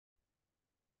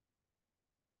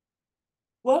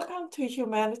Welcome to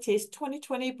Humanities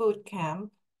 2020 Boot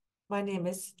Camp. My name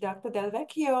is Dr. Del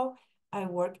Vecchio. I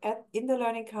work in the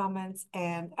Learning Commons,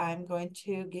 and I'm going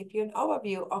to give you an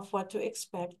overview of what to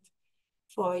expect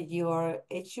for your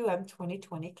HUM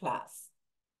 2020 class.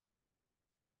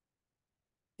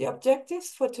 The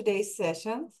objectives for today's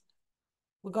session: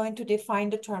 we're going to define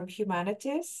the term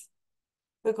humanities.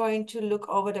 We're going to look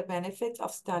over the benefits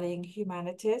of studying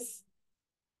humanities,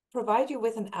 provide you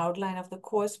with an outline of the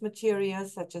course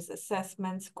materials such as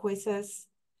assessments, quizzes,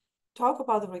 talk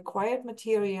about the required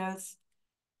materials,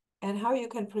 and how you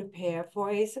can prepare for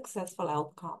a successful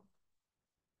outcome.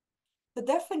 The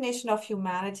definition of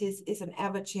humanities is an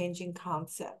ever-changing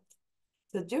concept.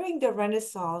 So during the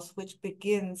Renaissance, which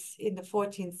begins in the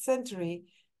 14th century,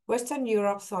 Western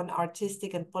Europe saw an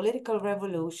artistic and political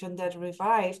revolution that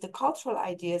revived the cultural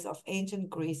ideas of ancient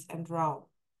Greece and Rome.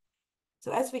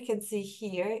 So as we can see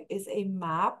here is a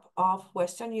map of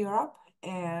Western Europe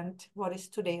and what is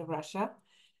today Russia.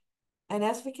 And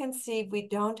as we can see, we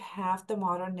don't have the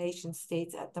modern nation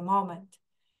states at the moment.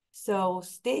 So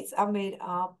states are made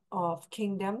up of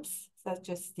kingdoms, such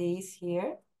as these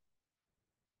here,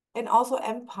 and also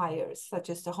empires, such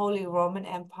as the Holy Roman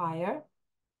Empire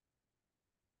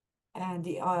and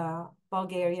the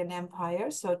Bulgarian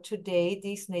Empire. So today,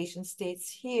 these nation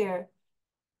states here,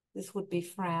 this would be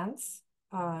France.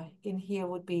 In here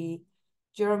would be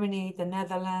Germany, the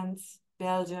Netherlands,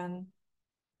 Belgium,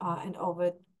 and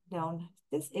over down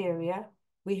this area,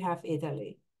 we have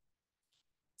Italy.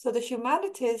 So the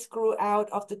humanities grew out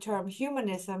of the term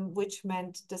humanism, which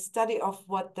meant the study of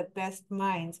what the best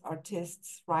minds,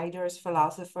 artists, writers,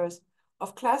 philosophers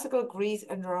of classical Greece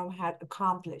and Rome had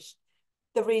accomplished.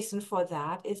 The reason for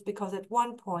that is because at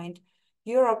one point,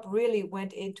 Europe really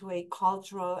went into a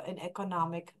cultural and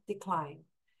economic decline.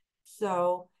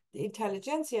 So the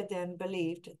intelligentsia then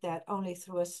believed that only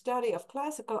through a study of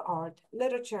classical art,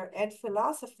 literature, and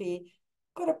philosophy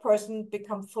could a person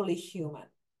become fully human.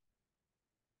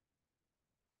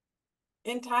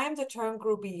 In time, the term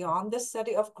grew beyond the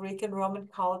study of Greek and Roman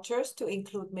cultures to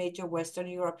include major Western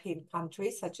European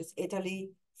countries such as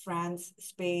Italy, France,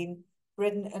 Spain,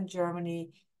 Britain, and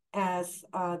Germany, as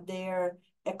their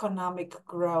economic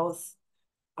growth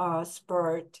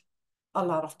spurred a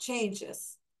lot of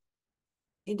changes.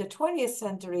 In the 20th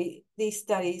century, these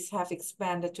studies have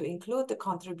expanded to include the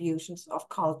contributions of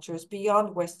cultures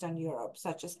beyond Western Europe,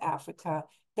 such as Africa,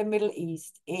 the Middle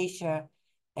East, Asia,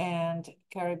 and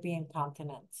Caribbean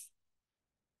continents.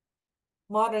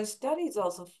 Modern studies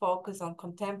also focus on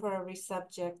contemporary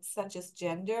subjects such as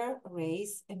gender,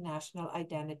 race, and national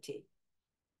identity.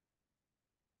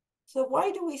 So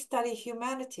why do we study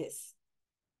humanities?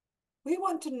 We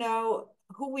want to know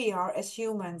who we are as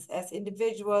humans, as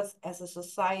individuals, as a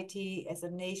society, as a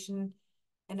nation,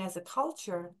 and as a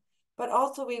culture. But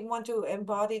also we want to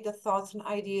embody the thoughts and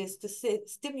ideas to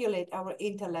stimulate our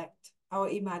intellect, our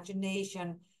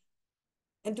imagination,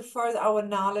 and to further our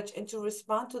knowledge and to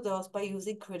respond to those by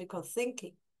using critical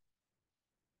thinking.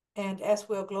 And as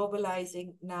we're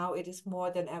globalizing now, it is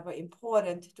more than ever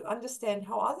important to understand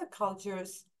how other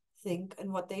cultures think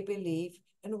and what they believe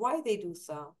and why they do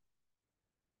so.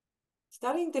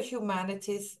 Studying the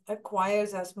humanities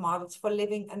acquires us models for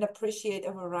living and appreciate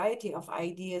a variety of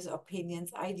ideas,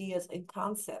 opinions, ideas, and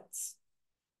concepts.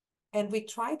 And we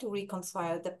try to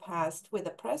reconcile the past with the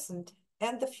present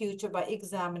and the future by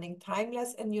examining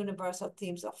timeless and universal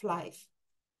themes of life.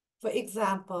 For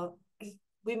example,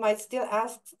 we might still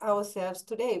ask ourselves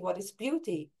today, what is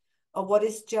beauty? Or what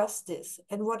is justice?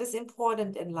 And what is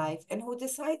important in life? And who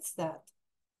decides that?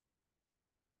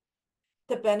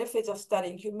 The benefits of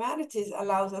studying humanities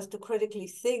allows us to critically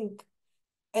think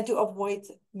and to avoid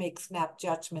make snap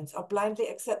judgments or blindly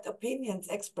accept opinions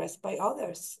expressed by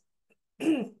others.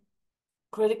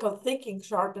 Critical thinking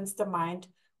sharpens the mind,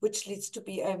 which leads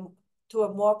to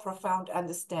a more profound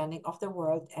understanding of the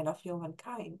world and of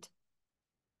humankind.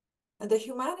 And the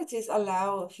humanities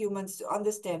allow humans to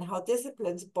understand how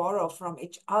disciplines borrow from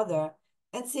each other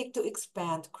and seek to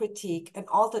expand, critique, and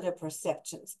alter their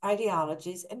perceptions,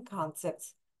 ideologies, and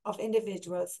concepts of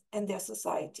individuals and their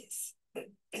societies.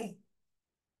 The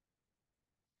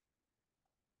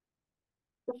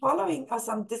following are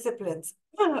some disciplines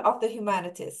of the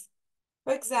humanities.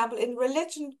 For example, in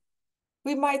religion,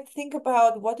 we might think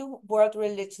about what do world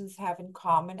religions have in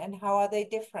common and how are they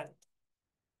different.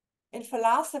 In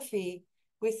philosophy,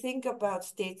 we think about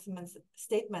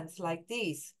statements like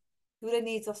these. Do the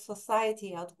needs of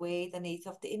society outweigh the needs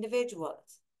of the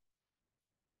individuals?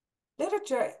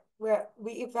 Literature, where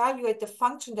we evaluate the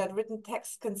function that written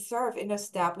texts can serve in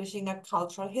establishing a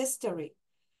cultural history.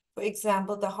 For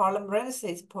example, the Harlem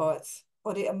Renaissance poets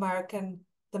or the American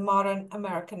the modern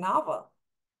American novel.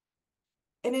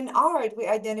 And in art, we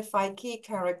identify key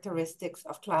characteristics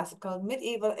of classical,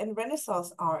 medieval, and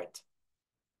Renaissance art.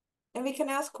 And we can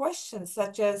ask questions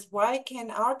such as, why can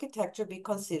architecture be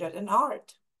considered an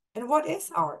art? And what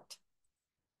is art?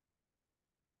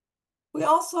 We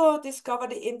also discover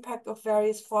the impact of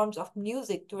various forms of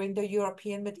music during the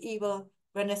European medieval,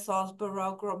 Renaissance,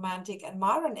 Baroque, Romantic, and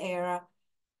modern era,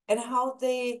 and how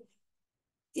they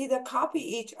either copy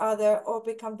each other or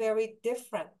become very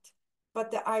different.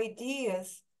 But the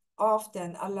ideas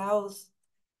often allows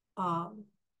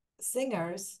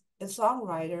singers and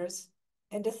songwriters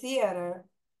and the theater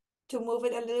to move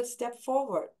it a little step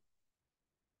forward.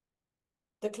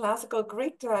 The classical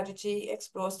Greek tragedy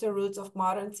explores the roots of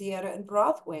modern theater and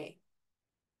Broadway.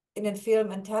 And in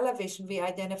film and television, we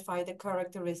identify the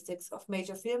characteristics of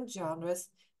major film genres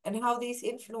and how these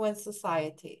influence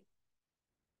society.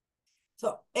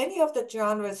 So any of the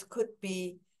genres could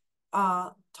be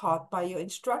taught by your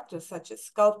instructors, such as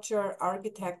sculpture,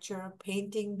 architecture,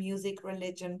 painting, music,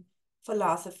 religion,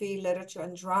 philosophy, literature,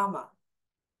 and drama.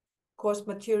 Course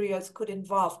materials could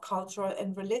involve cultural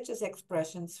and religious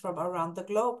expressions from around the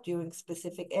globe during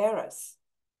specific eras.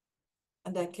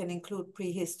 And that can include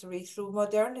prehistory through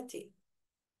modernity.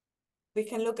 We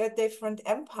can look at different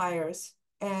empires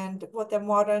and what their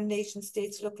modern nation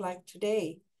states look like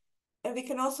today. And we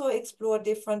can also explore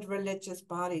different religious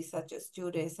bodies such as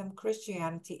Judaism,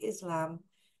 Christianity, Islam,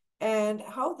 and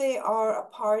how they are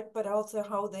apart, but also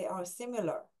how they are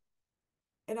similar.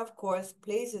 And of course,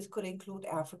 places could include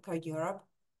Africa, Europe,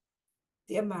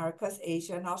 the Americas,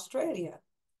 Asia, and Australia.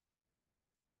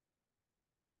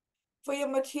 For your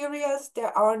materials,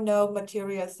 there are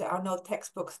no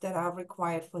textbooks that are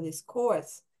required for this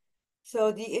course.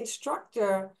 So the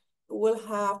instructor will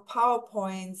have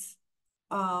PowerPoints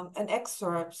and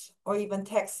excerpts or even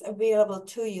text available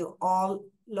to you, all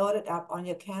loaded up on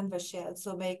your Canvas shell.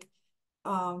 So make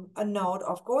a note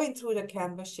of going through the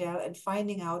Canvas shell and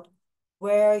finding out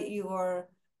where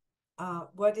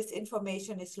this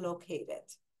information is located.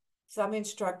 Some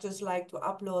instructors like to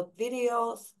upload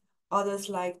videos, others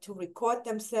like to record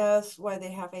themselves while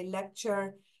they have a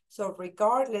lecture. So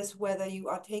regardless whether you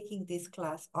are taking this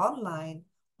class online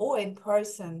or in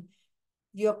person,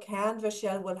 your Canvas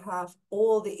shell will have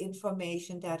all the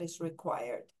information that is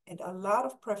required. And a lot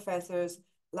of professors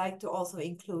like to also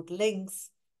include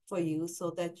links for you so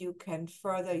that you can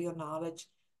further your knowledge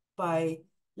by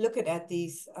looking at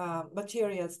these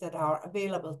materials that are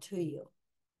available to you.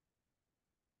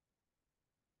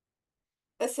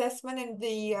 Assessment in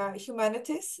the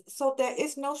humanities. So there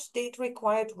is no state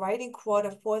required writing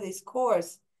quota for this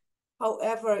course.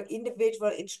 However,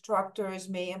 individual instructors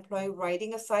may employ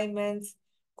writing assignments,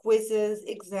 quizzes,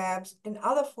 exams, and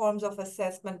other forms of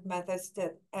assessment methods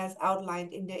that as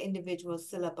outlined in their individual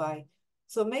syllabi.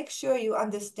 So make sure you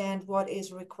understand what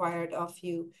is required of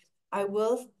you. I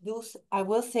will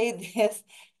say this,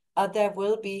 there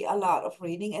will be a lot of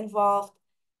reading involved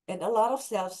and a lot of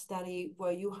self-study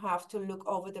where you have to look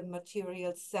over the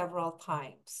material several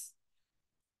times.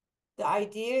 The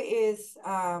idea is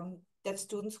that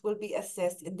students will be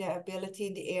assessed in their ability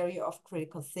in the area of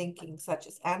critical thinking, such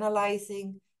as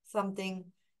analyzing something,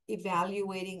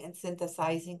 evaluating and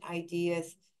synthesizing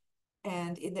ideas,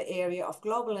 and in the area of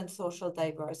global and social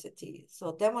diversity.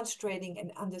 So demonstrating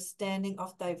an understanding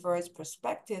of diverse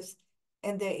perspectives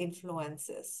and their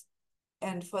influences.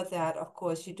 And for that, of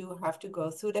course, you do have to go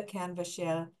through the Canvas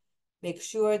shell, make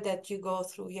sure that you go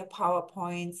through your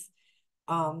PowerPoints,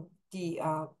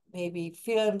 maybe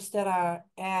films that are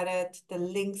added, the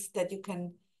links that you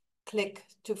can click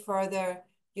to further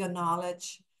your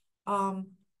knowledge,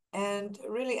 and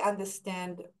really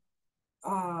understand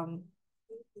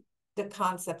the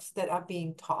concepts that are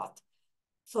being taught.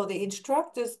 So the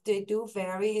instructors, they do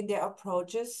vary in their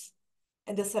approaches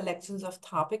and the selections of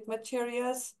topic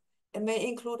materials, and may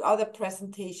include other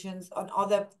presentations on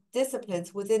other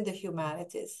disciplines within the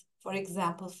humanities, for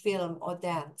example, film or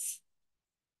dance.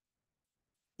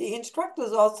 The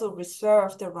instructors also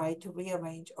reserve the right to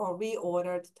rearrange or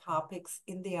reorder the topics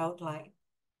in the outline.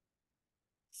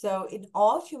 So in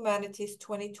all humanities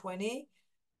 2020,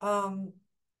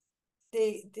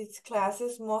 these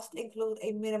classes must include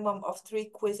a minimum of 3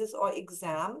 quizzes or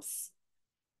exams.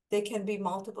 They can be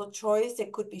multiple choice. They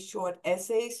could be short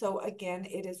essays. So again,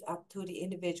 it is up to the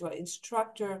individual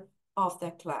instructor of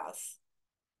that class.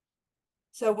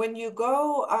 So when you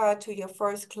go to your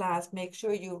first class, make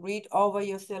sure you read over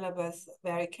your syllabus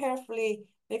very carefully.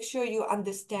 Make sure you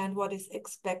understand what is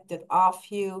expected of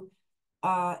you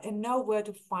and know where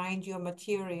to find your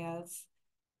materials.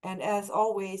 And as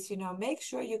always, make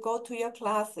sure you go to your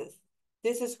classes.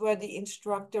 This is where the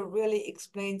instructor really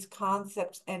explains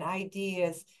concepts and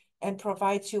ideas and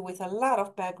provides you with a lot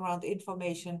of background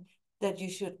information that you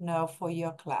should know for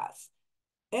your class.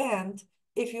 And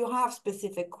if you have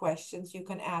specific questions, you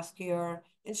can ask your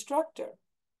instructor.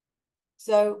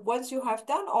 So once you have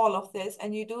done all of this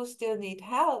and you do still need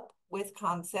help with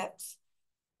concepts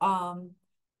um,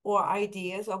 or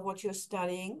ideas of what you're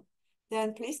studying,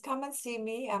 then please come and see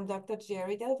me. I'm Dr.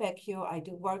 Jerry Del Vecchio. I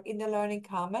do work in the Learning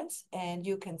Commons, and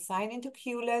you can sign into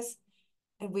QLES,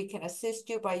 and we can assist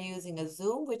you by using a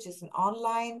Zoom, which is an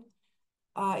online,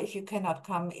 if you cannot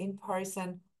come in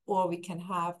person, or we can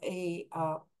have a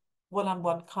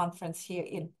one-on-one conference here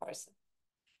in person.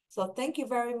 So thank you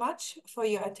very much for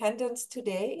your attendance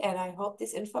today, and I hope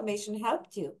this information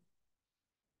helped you.